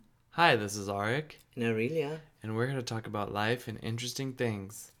Hi, this is Arik, And Aurelia, and we're going to talk about life and interesting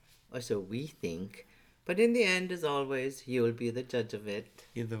things. or so we think. But in the end, as always, you'll be the judge of it.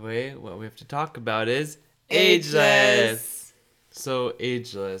 Either way, what we have to talk about is ageless. Ageless! So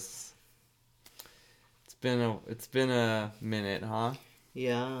ageless. It's been a minute, huh?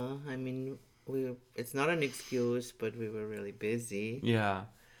 Yeah, I mean, it's not an excuse, but we were really busy. Yeah,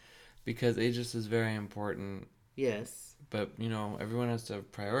 because ageless is very important, Yes. but everyone has to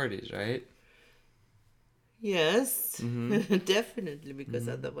have priorities, right? Yes, Mhm. definitely, because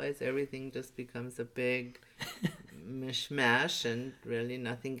Mhm. otherwise everything just becomes a big mishmash and really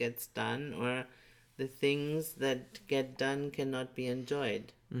nothing gets done, or the things that get done cannot be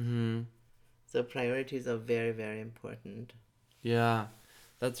enjoyed. Mhm. So priorities are very, very important. Yeah.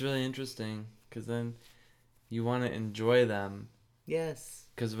 That's really interesting cuz then you want to enjoy them Yes,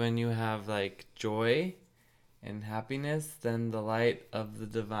 cuz when you have like joy and happiness, then the light of the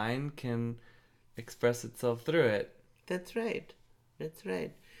divine can express itself through it. that's right. That's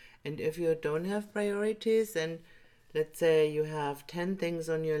right. And if you don't have priorities, and let's say you have 10 things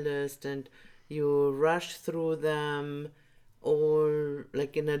on your list and you rush through them all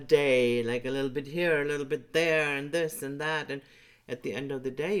like in a day, like a little bit here, a little bit there, and this and that, and at the end of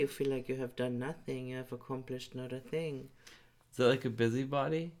the day, you feel like you have done nothing, you have accomplished not a thing. Is that like a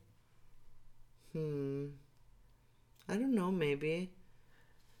busybody? Hmm. I don't know, maybe.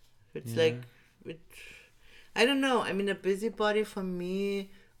 It's Yeah. like, it, I don't know. I mean, a busybody for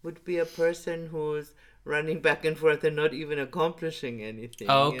me would be a person who's running back and forth and not even accomplishing Oh, anything.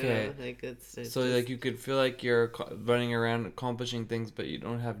 okay. Like it's So just like you could feel like you're running around accomplishing things, but you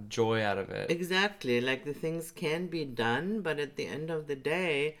don't have joy out of it. exactly like the things can be done, but at the end of the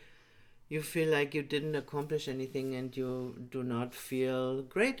day, you feel like you didn't accomplish anything and you do not feel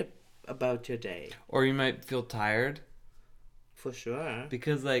great about your day. Or you might feel tired For sure.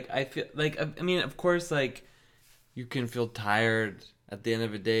 because like I feel like I mean, of course, like you can feel tired at the end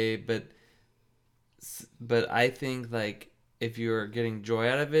of a day, but I think like if you're getting joy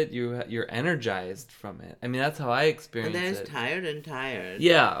out of it, you're energized from it. I mean, that's how I And experience there's it. tired and tired.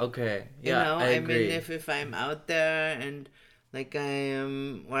 Yeah, okay. Yeah, I I mean, agree. if I'm out there and like I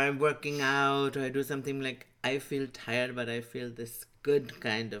am, or I'm working out, or I do something like I feel tired, but I feel this good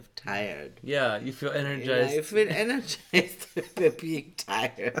kind of tired. Yeah, you feel I energized. feel energized for being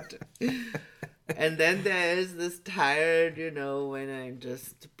tired. And then there is this tired, when I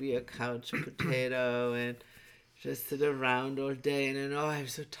just be a couch potato and just sit around all day and then, oh, I'm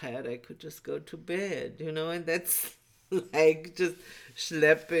so tired, I could just go to bed, and that's like just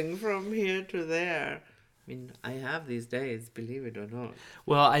schlepping from here to there. I mean, I have these days, believe it or not.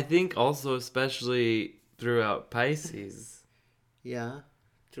 Well, I think also especially throughout Pisces. Yeah,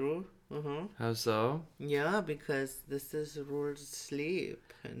 true. Uh-huh. How so? Yeah, because this is ruled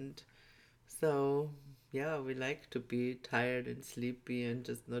sleep. And so, yeah, we like to be tired and sleepy and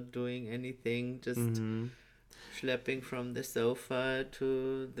just not doing anything, just Mm-hmm. schlepping from the sofa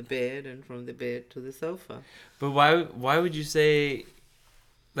to the bed and from the bed to the sofa. But why would you say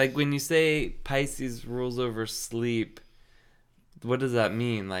like when you say Pisces rules over sleep, what does that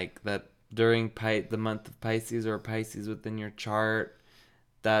mean? Like that during the month of Pisces or Pisces within your chart,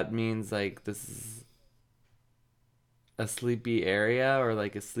 that means like this is a sleepy area or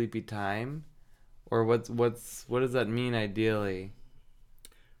like a sleepy time? Or what does that mean ideally?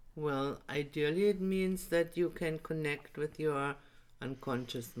 Well, ideally, it means that you can connect with your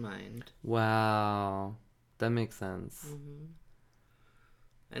unconscious mind. Wow. That makes sense. Hmm.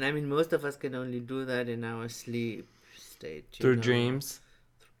 And I mean, most of us can only do that in our sleep state, Through dreams?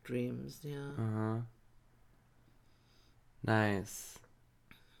 dreams, yeah. Uh-huh. Nice.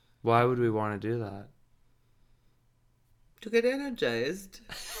 Why would we want to do that? To get energized.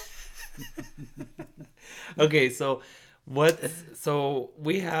 Okay, so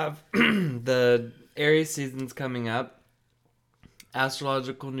we have the Aries season's coming up.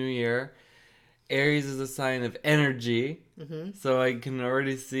 Astrological New Year. Aries is a sign of energy. Hmm. So I can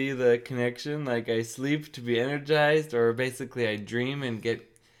already see the connection. Like I sleep to be energized, or basically I dream and get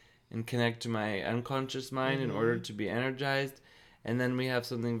and connect to my unconscious mind in order Hmm. to be energized. And then we have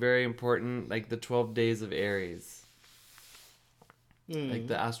something very important like the 12 days of Aries. Like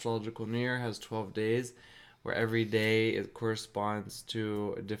the Mm. astrological new year has 12 days where every day it corresponds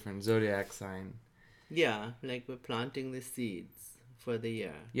to a different zodiac sign. Yeah, like we're planting the seeds for the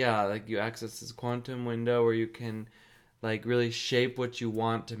year. Yeah, like you access this quantum window where you can like really shape what you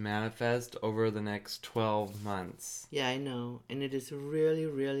want to manifest over the next 12 months. Yeah, I know. And it is really,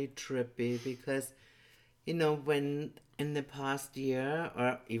 really trippy because, when in the past year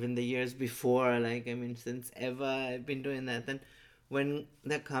or even the years before, like, I mean, since ever I've been doing that, then when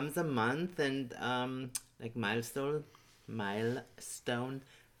there comes a month and like milestone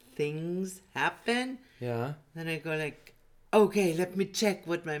things happen, Yeah. then I go like, okay, let me check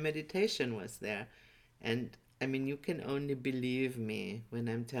what my meditation was there. And I mean, you can only believe me when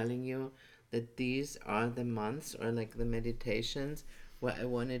I'm telling you that these are the months or like the meditations where I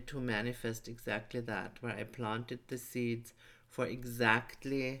wanted to manifest exactly that, where I planted the seeds for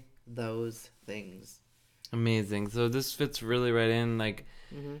exactly those things. Amazing. So this fits really right in. I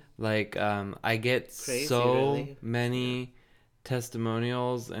get Crazy, so really. many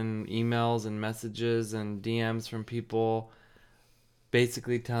testimonials and emails and messages and DMs from people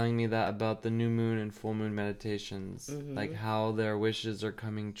basically telling me that about the new moon and full moon meditations, like how their wishes are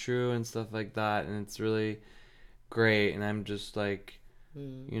coming true and stuff like that. And it's really great. And I'm just like,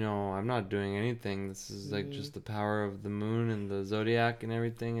 I'm not doing anything. This is like just the power of the moon and the zodiac and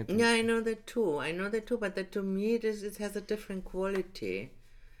everything. Yeah, I know that too. But that to me it has a different quality.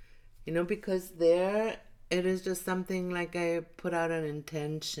 Because there it is just something like I put out an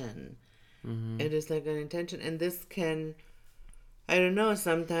intention. It is like an intention, and this can, I don't know,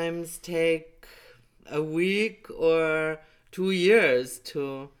 sometimes take a week or 2 years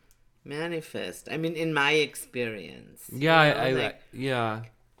to manifest. I mean, in my experience. Yeah, yeah.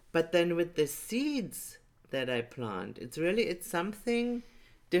 But then with the seeds that I plant, it's something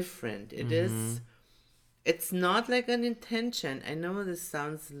different. It's not like an intention. I know this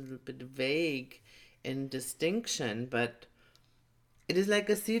sounds a little bit vague in distinction, but it is like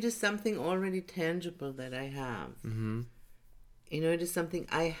a seed is something already tangible that I have. It is something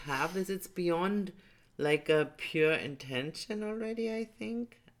I have. It's beyond like a pure intention already, I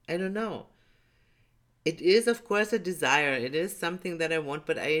think. I don't know. It is, of course, a desire. It is something that I want,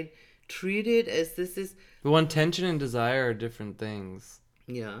 but I treat it as this is... But intention and desire are different things.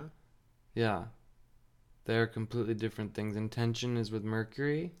 Yeah. Yeah. They're completely different things. Intention is with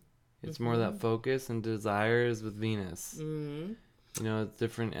Mercury. It's more that focus, and desire is with Venus. It's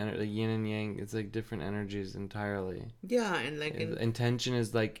different, yin and yang. It's like different energies entirely. Yeah, and like... Intention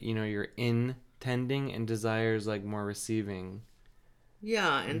is like, you're intending, and desire is like more receiving.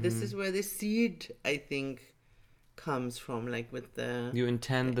 Yeah, and this is where the seed, I think, comes from, like with the... You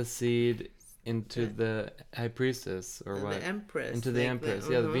intend the seed into the High Priestess, or what? The Empress. Into the Empress,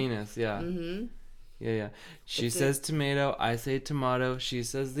 the Venus, yeah. Yeah. She says tomato, I say tomato. She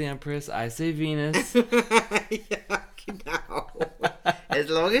says the Empress, I say Venus. Yeah, genau. As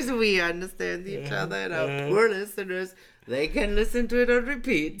long as we understand each other and our poor listeners, they can listen to it on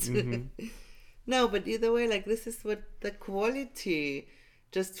repeat. No, but either way, like this is what the quality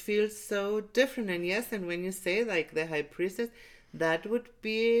just feels so different. And yes, and when you say like the High Priestess, that would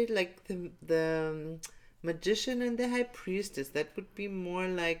be like the Magician and the High Priestess. That would be more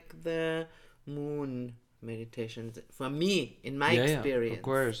like the moon meditations for me, in my experience. Yeah,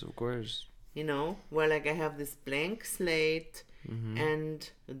 of course. Where like I have this blank slate, and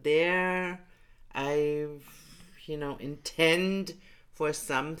there I, intend for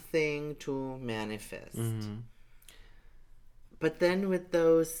something to manifest. But then with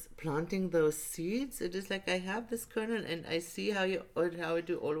planting those seeds, it is like I have this kernel, and I see how you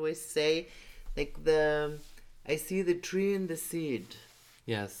always say, like I see the tree in the seed.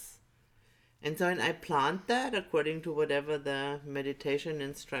 Yes. And so when I plant that according to whatever the meditation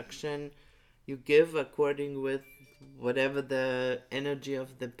instruction you give, according with whatever the energy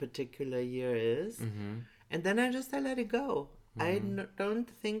of the particular year is, and then I let it go. I don't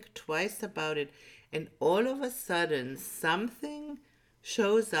think twice about it. And all of a sudden, something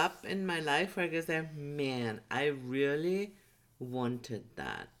shows up in my life where I go, man, I really wanted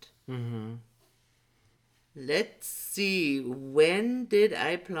that. Let's see, when did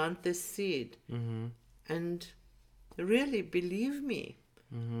I plant this seed? And really, believe me,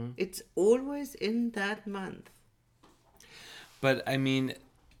 it's always in that month. But I mean,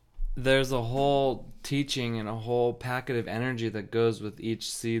 there's a whole teaching and a whole packet of energy that goes with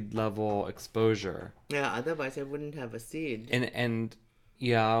each seed level exposure. Yeah, otherwise I wouldn't have a seed. And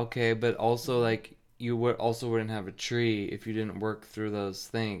yeah, okay, but also like you wouldn't have a tree if you didn't work through those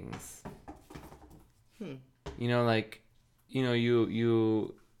things.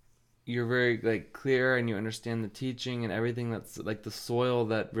 You're very like clear, and you understand the teaching and everything that's like the soil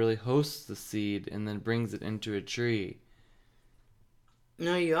that really hosts the seed and then brings it into a tree.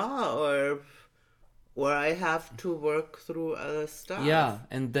 No, yeah, or I have to work through other stuff. Yeah,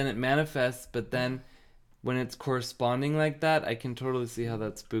 and then it manifests, but then when it's corresponding like that, I can totally see how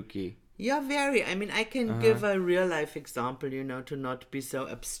that's spooky. Yeah, very. I mean, I can give a real life example, to not be so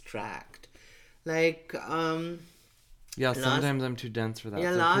abstract. Like, yeah, sometimes I'm too dense for that.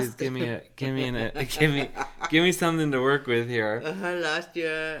 Yeah, so please give me Give me something to work with here. Last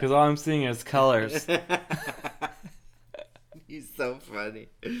year. Because all I'm seeing is colors. He's so funny.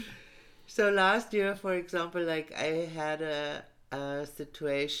 So last year, for example, like I had a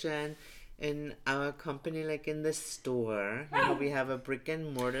situation in our company, like in the store. You know, we have a brick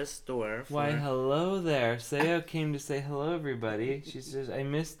and mortar store. Why, hello there. Seo came to say hello, everybody. She says, I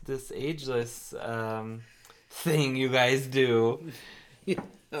missed this ageless thing you guys do.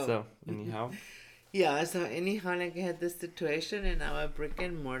 So, anyhow. Yeah, so anyhow, like I had this situation in our brick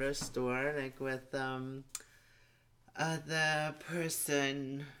and mortar store, like with the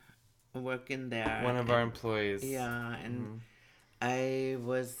person working there. One of our employees. Yeah, and I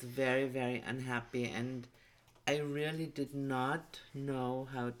was very, very unhappy, and I really did not know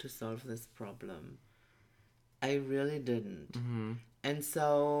how to solve this problem. I really didn't. Mm-hmm. And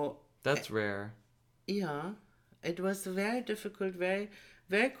so... That's rare. Yeah, it was a very difficult, very,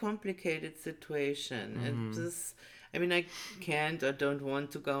 very complicated situation. Mm-hmm. It just, I mean, I can't or don't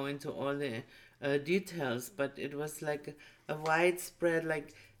want to go into all the details, but it was like a widespread,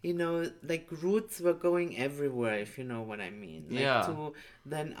 like, you know, like roots were going everywhere, if you know what I mean. Like yeah. To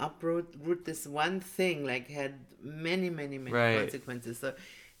then root this one thing, like had many, many, many right. consequences. So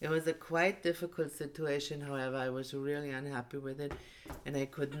it was a quite difficult situation. However, I was really unhappy with it, and I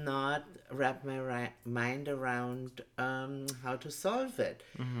could not wrap my mind around how to solve it.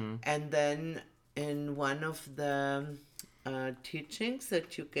 Mm-hmm. And then in one of the teachings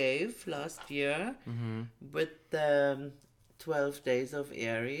that you gave last year with the 12 days of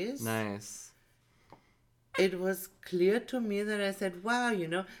Aries. Nice. It was clear to me that I said, wow, you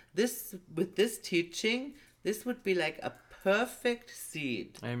know, this with this teaching, this would be like a perfect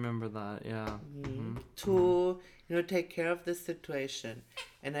seed. I remember that, yeah. To, you know, take care of this situation.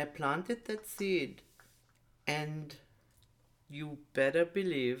 And I planted that seed. And you better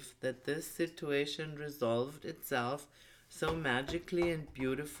believe that this situation resolved itself so magically and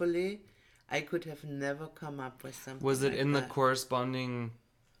beautifully. I could have never come up with something. Was it like in that. the corresponding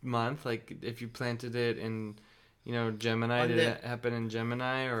month? Like if you planted it in, you know, Gemini, did it happen in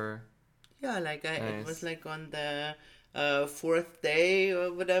Gemini or? Yeah, like nice. It was like on the fourth day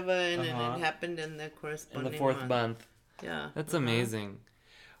or whatever, and then it happened in the corresponding in the fourth month. Yeah. That's amazing.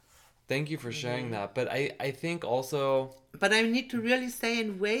 Thank you for sharing that. But I think also... But I need to really say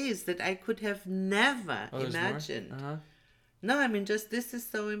in ways that I could have never imagined. No, I mean, just this is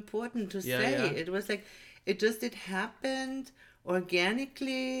so important to say. Yeah. It was like, it happened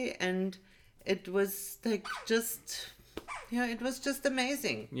organically, and it was like just, you know, it was just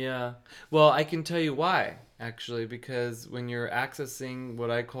amazing. Yeah. Well, I can tell you why, actually, because when you're accessing what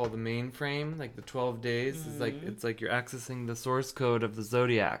I call the mainframe, like the 12 days, it's like you're accessing the source code of the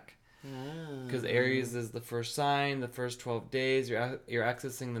zodiac. Because Aries is the first sign, the first 12 days, you're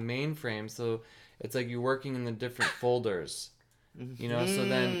accessing the mainframe, so it's like you're working in the different folders, you know. So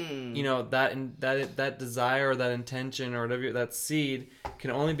then, you know, that desire or that intention or whatever, that seed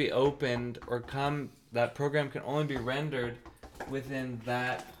can only be opened or that program can only be rendered within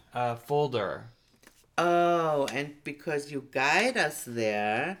that folder. Oh, and because you guide us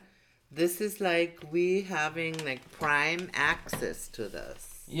there, this is like we having like prime access to this.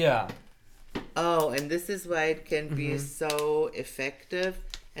 Yeah. Oh, and this is why it can be so effective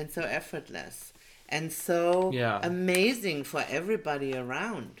and so effortless and so amazing for everybody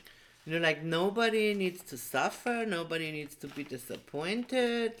around. You know, like nobody needs to suffer, nobody needs to be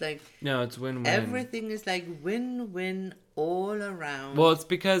disappointed. Like no, it's win-win. Everything is like win-win all around. Well, it's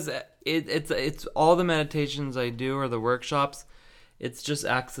because it's all the meditations I do or the workshops. It's just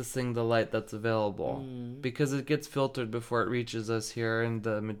accessing the light that's available because it gets filtered before it reaches us here in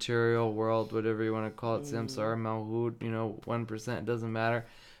the material world, whatever you want to call it, samsara, malhut, you know, 1%, it doesn't matter.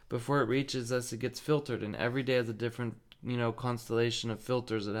 Before it reaches us, it gets filtered, and every day has a different, you know, constellation of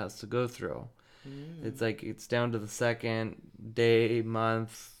filters it has to go through. It's like it's down to the second, day,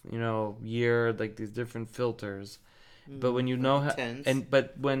 month, you know, year, like these different filters. But when you know how,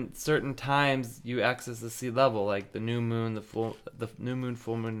 but when certain times you access the sea level, like the new moon, the new moon,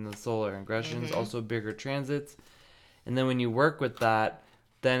 full moon, and the solar ingressions, also bigger transits, and then when you work with that,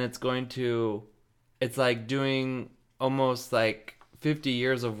 then it's like doing almost like 50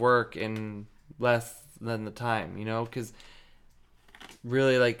 years of work in less than the time, you know, because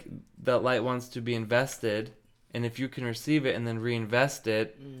really like that light wants to be invested. And if you can receive it and then reinvest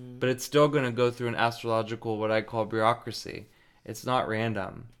it, but it's still going to go through an astrological, what I call bureaucracy. It's not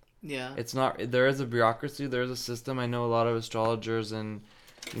random. Yeah. It's not, there is a bureaucracy, there is a system. I know a lot of astrologers and,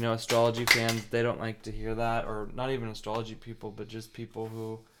 you know, astrology fans, they don't like to hear that, or not even astrology people, but just people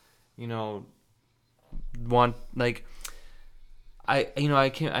who, you know, want, like, I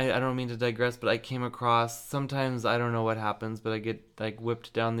don't mean to digress, but I came across, sometimes I don't know what happens, but I get like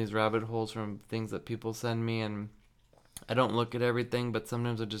whipped down these rabbit holes from things that people send me, and I don't look at everything, but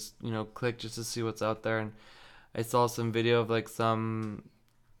sometimes I just, click just to see what's out there. And I saw some video of like some,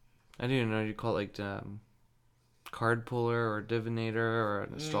 I don't even know what you call it, like card puller or divinator or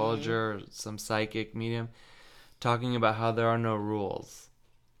an astrologer or some psychic medium talking about how there are no rules.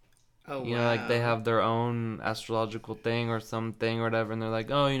 Oh, Like they wow. have their own astrological thing or something or whatever, and they're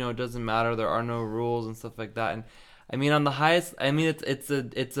like, oh, it doesn't matter. There are no rules and stuff like that. And I mean, on the highest, I mean, it's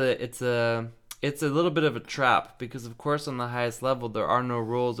a little bit of a trap because, of course, on the highest level, there are no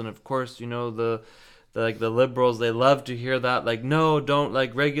rules, and of course, the liberals, they love to hear that, like, no, don't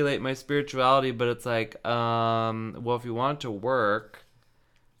like regulate my spirituality. But it's like, well, if you want it to work,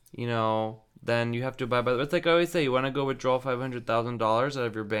 then you have to abide by. It's like I always say, you want to go withdraw $500,000 out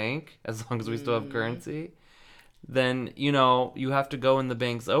of your bank, as long as we still have currency. Then you have to go when the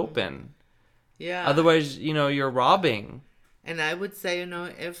bank's open. Yeah. Otherwise, you're robbing. And I would say,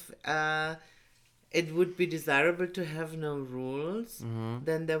 if it would be desirable to have no rules,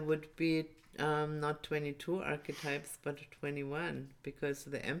 then there would be not 22 archetypes, but 21, because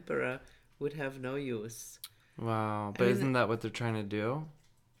the emperor would have no use. Wow, but isn't that what they're trying to do?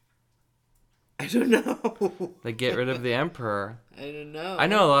 I don't know. Like get rid of the emperor. I don't know. I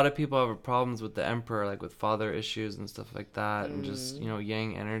know a lot of people have problems with the emperor, like with father issues and stuff like that, and just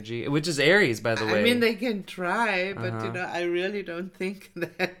yang energy, which is Aries, by the way. I mean, they can try, but I really don't think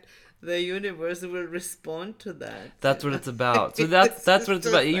that the universe will respond to that. That's what it's about. So that's what it's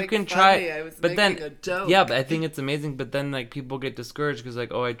about. You can try, but then yeah, but I think it's amazing. But then like people get discouraged because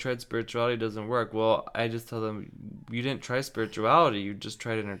like, oh, I tried spirituality, doesn't work. Well, I just tell them, you didn't try spirituality, you just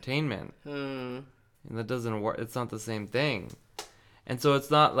tried entertainment, and that doesn't work. It's not the same thing. And so it's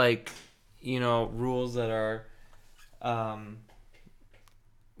not like, rules that are, well,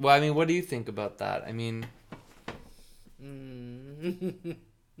 I mean, what do you think about that? I mean,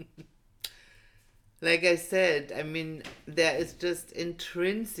 like I said, I mean, there is just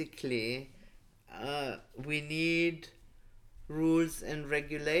intrinsically, we need rules and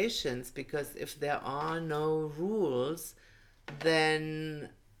regulations, because if there are no rules, then,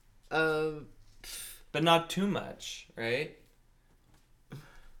 but not too much, right?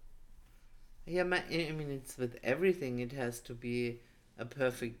 Yeah, I mean, it's with everything. It has to be a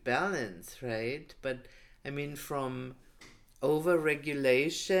perfect balance, right? But, I mean, from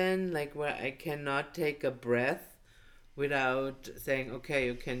over-regulation, like where I cannot take a breath without saying, okay,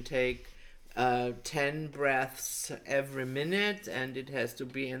 you can take 10 breaths every minute, and it has to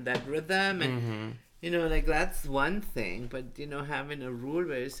be in that rhythm. And, like that's one thing. But, having a rule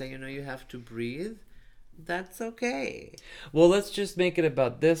where you say, you have to breathe, that's okay. Well, let's just make it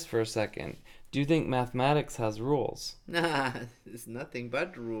about this for a second. Do you think mathematics has rules? Nah, it's nothing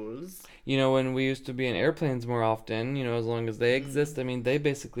but rules. When we used to be in airplanes more often, as long as they exist, I mean, they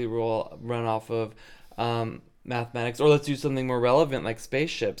basically run off of mathematics. Or let's do something more relevant, like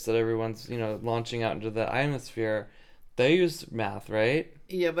spaceships that everyone's, launching out into the ionosphere. They use math, right?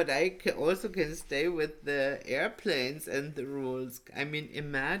 Yeah, but I also can stay with the airplanes and the rules. I mean,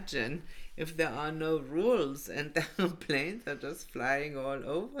 imagine if there are no rules and the planes are just flying all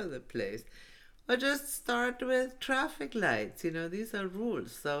over the place. Or just start with traffic lights. These are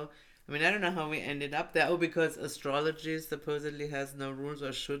rules. So, I mean, I don't know how we ended up there. Oh, because astrology supposedly has no rules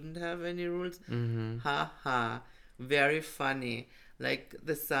or shouldn't have any rules. Ha ha. Very funny. Like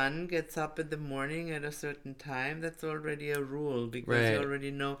the sun gets up in the morning at a certain time. That's already a rule, because you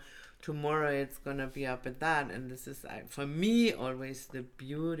already know tomorrow it's going to be up at that. And this is, for me, always the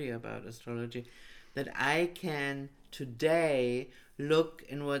beauty about astrology, that I can today look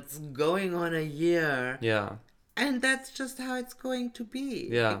in what's going on a year. Yeah. And that's just how it's going to be.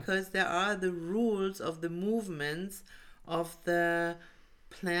 Yeah. Because there are the rules of the movements of the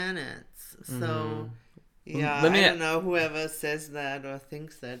planets. So, yeah, I don't know, whoever says that or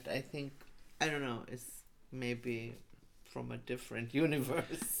thinks that, I don't know, it's maybe from a different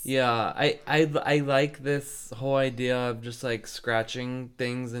universe. Yeah, I like this whole idea of just like scratching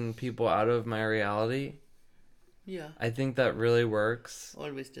things and people out of my reality. Yeah. I think that really works.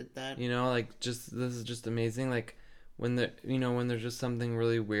 Always did that. Like this is just amazing. Like when when there's just something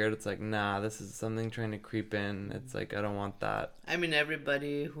really weird, it's like, nah, this is something trying to creep in. It's like, I don't want that. I mean,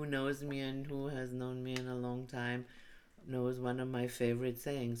 everybody who knows me and who has known me in a long time knows one of my favorite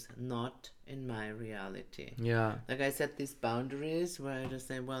sayings: not in my reality. Yeah. Like I set these boundaries where I just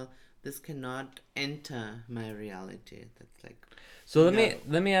say, well, this cannot enter my reality. That's like. So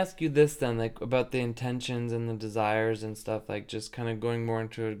let me ask you this then, like about the intentions and the desires and stuff, like just kind of going more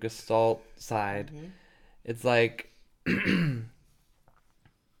into a Gestalt side. It's like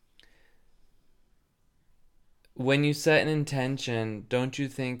when you set an intention, don't you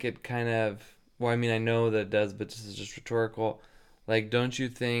think it kind of, well, I mean, I know that it does, but this is just rhetorical. Like, don't you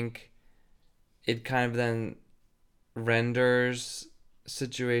think it kind of then renders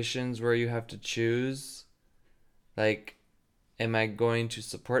situations where you have to choose? Like, am I going to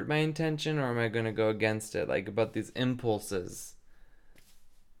support my intention or am I going to go against it? Like, about these impulses.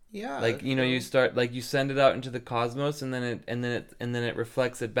 Yeah, Like, you know, you so start, like, you send it out into the cosmos, and then it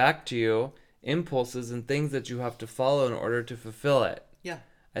reflects it back to you, impulses and things that you have to follow in order to fulfill it. yeah.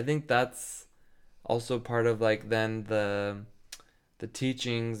 I think that's also part of, like, then the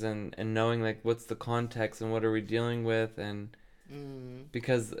teachings, and knowing, like, what's the context and what are we dealing with. And Mm.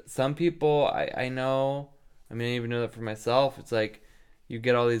 because some people, I know, I mean, I even know that for myself, it's like you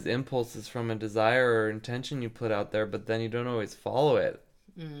get all these impulses from a desire or intention you put out there, but then you don't always follow it.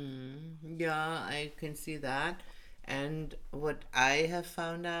 Yeah, I can see that. And what I have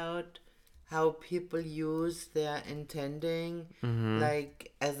found out, how people use their intending Mm-hmm.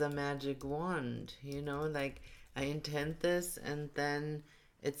 like as a magic wand, like I intend this and then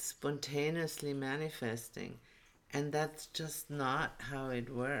it's spontaneously manifesting. And that's just not how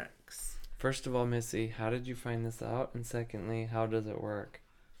it works. First of all, Missy, how did you find this out? And secondly, how does it work?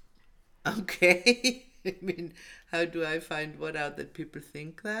 Okay. I mean, how do I find what out that people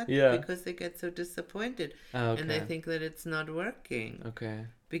think that? Yeah. Because they get so disappointed Oh, and they okay. think that it's not working. Okay.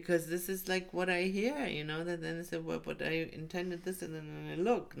 Because this is like what I hear, that then I say, well, but I intended this, and then I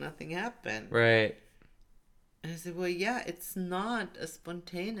look, nothing happened. Right. And I say, well, yeah, it's not a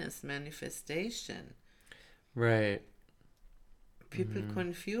spontaneous manifestation. Right. People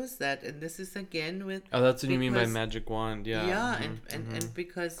confuse that, and this is again with Oh, that's what you mean by because magic wand. Yeah. yeah, Mm-hmm. and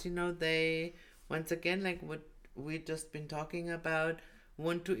because they once again, like what we just been talking about,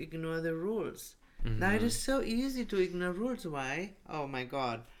 want to ignore the rules. Now it is so easy to ignore rules. Why? Oh my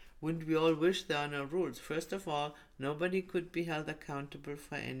God. Wouldn't we all wish there are no rules? First of all, nobody could be held accountable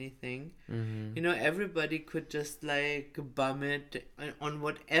for anything. Mm-hmm. Everybody could just like bum it on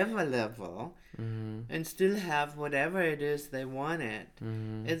whatever level Mm-hmm. and still have whatever it is they wanted.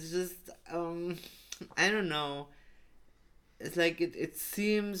 Mm-hmm. It's just, I don't know. It's like it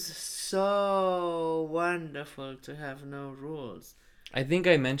seems so wonderful to have no rules. I think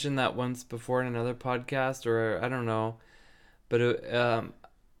I mentioned that once before in another podcast, or I don't know, but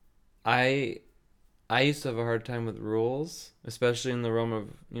I I used to have a hard time with rules, especially in the realm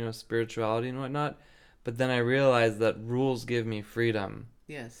of, spirituality and whatnot. But then I realized that rules give me freedom.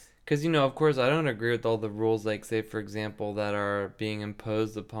 Yes. Because, of course, I don't agree with all the rules, like, say, for example, that are being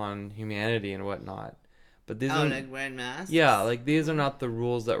imposed upon humanity and whatnot. But these Oh, are, like wearing masks? yeah, like, these are not the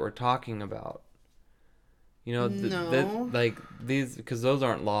rules that we're talking about. No. Like, these, because those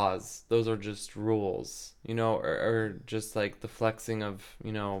aren't laws. Those are just rules, or just, like, the flexing of,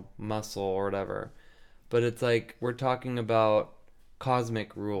 muscle or whatever. But it's like, we're talking about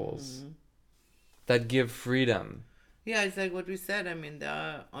cosmic rules that give freedom. Yeah, it's like what we said. I mean, there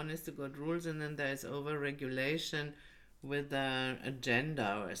are honest to God rules, and then there's over-regulation with an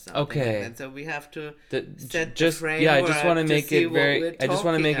agenda or something Okay. like that. So we have to set the Just yeah, I just want to framework make see it what we're very. I just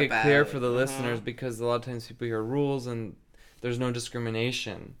want to talking make it clear about. for the listeners, because a lot of times people hear rules and there's no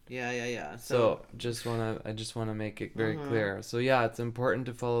discrimination. Yeah. So I just wanna make it very clear. So yeah, it's important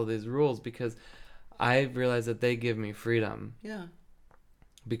to follow these rules because I realize that they give me freedom. Yeah.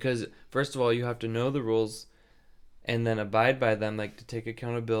 Because first of all, you have to know the rules and then abide by them, like to take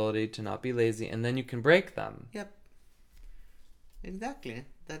accountability, to not be lazy, and then you can break them. Yep. Exactly.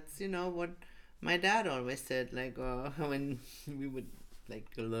 That's what my dad always said. Like when we would like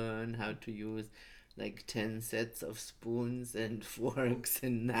learn how to use like 10 sets of spoons and forks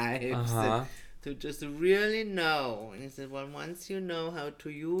and knives, Uh-huh. and to just really know. And he said, well, once you know how to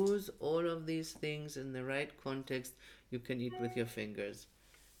use all of these things in the right context, you can eat with your fingers.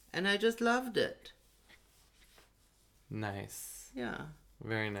 And I just loved it. Nice. Yeah.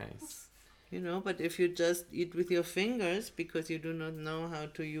 Very nice. But if you just eat with your fingers because you do not know how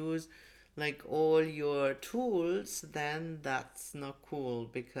to use like all your tools, then that's not cool,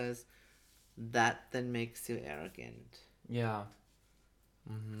 because that then makes you arrogant. Yeah.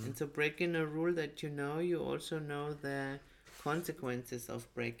 And so breaking a rule that you also know the consequences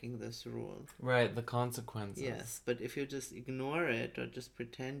of breaking this rule. Right, the consequences. Yes, but if you just ignore it or just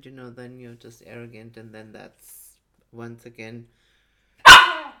pretend, then you're just arrogant, and then that's once again,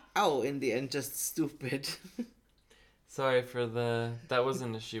 in the end, just stupid. Sorry for that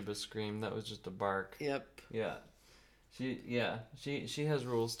wasn't a Shiba scream, that was just a bark. Yep. Yeah. She has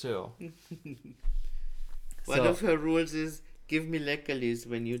rules too. One of her rules is give me leckerlis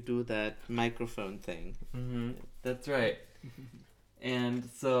when you do that microphone thing. That's right. And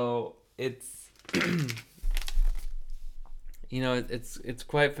so it's it's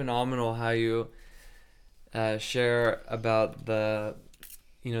quite phenomenal how you share about the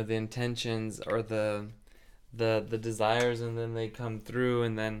the intentions or the desires, and then they come through,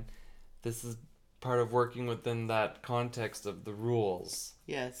 and then this is part of working within that context of the rules,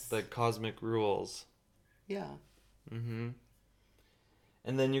 Yes. the cosmic rules. Yeah. And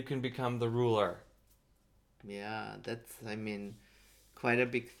then you can become the ruler. Yeah, that's, I mean, quite a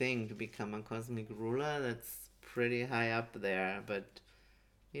big thing to become a cosmic ruler. That's pretty high up there, but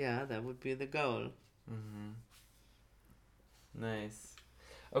yeah, that would be the goal. Nice.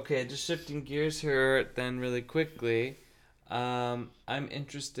 Okay, just shifting gears here then really quickly. I'm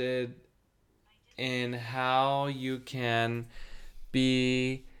interested in how you can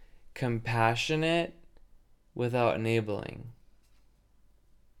be compassionate without enabling.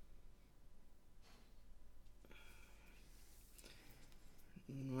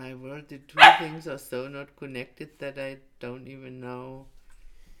 My word, the two things are so not connected that I don't even know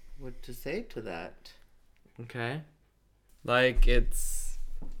what to say to that. Okay. Like, it's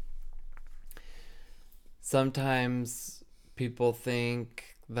sometimes people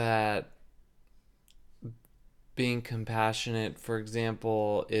think that being compassionate, for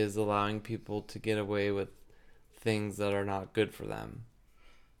example, is allowing people to get away with things that are not good for them.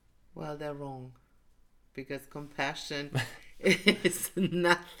 Well, they're wrong. Because compassion is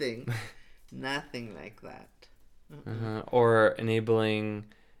nothing like that. Or enabling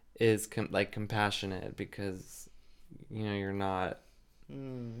is compassionate because you're not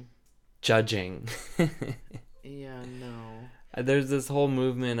judging. Yeah, no. There's this whole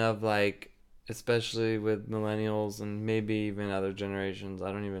movement of like, especially with millennials and maybe even other generations,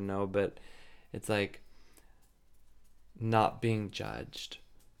 I don't even know, but it's like not being judged.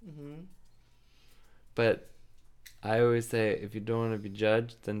 But I always say, if you don't want to be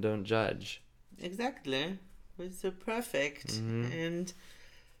judged, then don't judge. Exactly. It's so perfect. And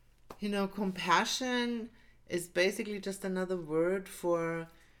compassion is basically just another word for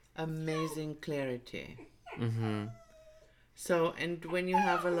amazing clarity. So, and when you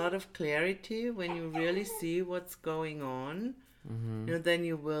have a lot of clarity, when you really see what's going on, then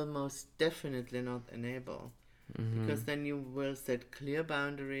you will most definitely not enable. Because then you will set clear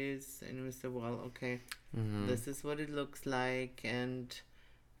boundaries and you say, well, okay, this is what it looks like. And,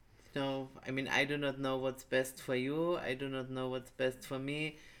 I mean, I do not know what's best for you. I do not know what's best for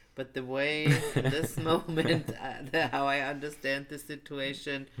me. But the way, in this moment, how I understand the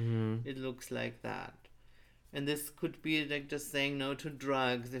situation, it looks like that. And this could be like just saying no to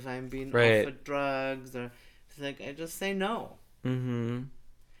drugs if I'm being offered drugs, or it's like I just say no. In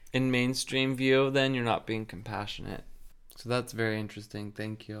mainstream view, then you're not being compassionate. So that's very interesting.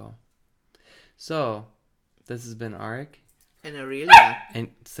 Thank you. So, this has been Arik. And Aurelia. And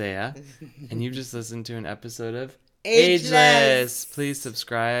Saya. And you've just listened to an episode of Ageless. Please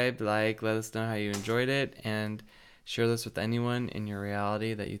subscribe, let us know how you enjoyed it, and share this with anyone in your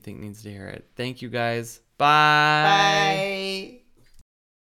reality that you think needs to hear it. Thank you guys. Bye. Bye.